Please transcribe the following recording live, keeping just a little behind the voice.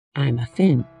I'm a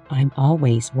fin, I'm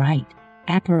always right,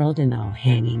 apparelled and all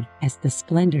hanging as the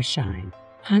splendor shine.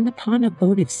 Hung upon a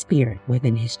votive spirit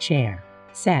within his chair,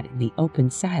 sat in the open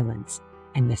silence,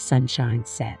 and the sunshine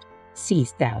set.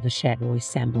 Seest thou the shadowy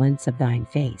semblance of thine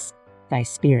face? Thy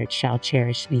spirit shall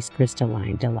cherish these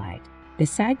crystalline delight.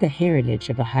 Beside the heritage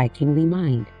of a high kingly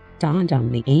mind, dawned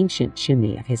on the ancient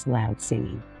chimney of his loud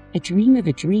singing. A dream of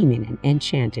a dream in an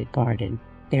enchanted garden,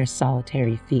 their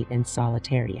solitary feet and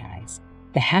solitary eyes.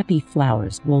 The happy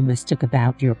flowers wool mistook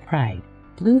about your pride,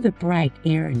 blew the bright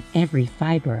air in every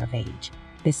fiber of age.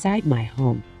 Beside my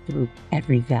home, through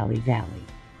every valley,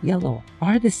 yellow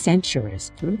are the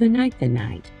centuries through the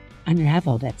night,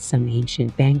 unraveled at some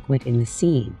ancient banquet in the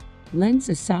scene, lends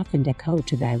a softened echo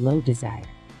to thy low desire.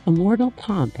 Immortal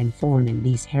pomp and form in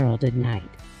these heralded night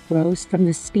rose from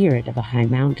the spirit of a high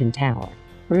mountain tower,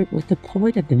 where with the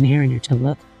poet of the mariner to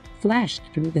look, flashed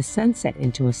through the sunset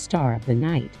into a star of the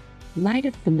night, light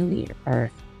of familiar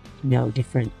earth, no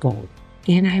different gold.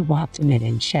 And I walked amid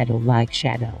in shadow like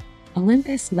shadow.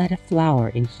 Olympus let a flower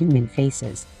in human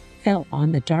faces, fell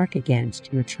on the dark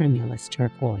against your tremulous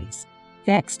turquoise.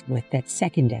 Vexed with that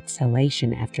second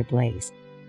exhalation after blaze,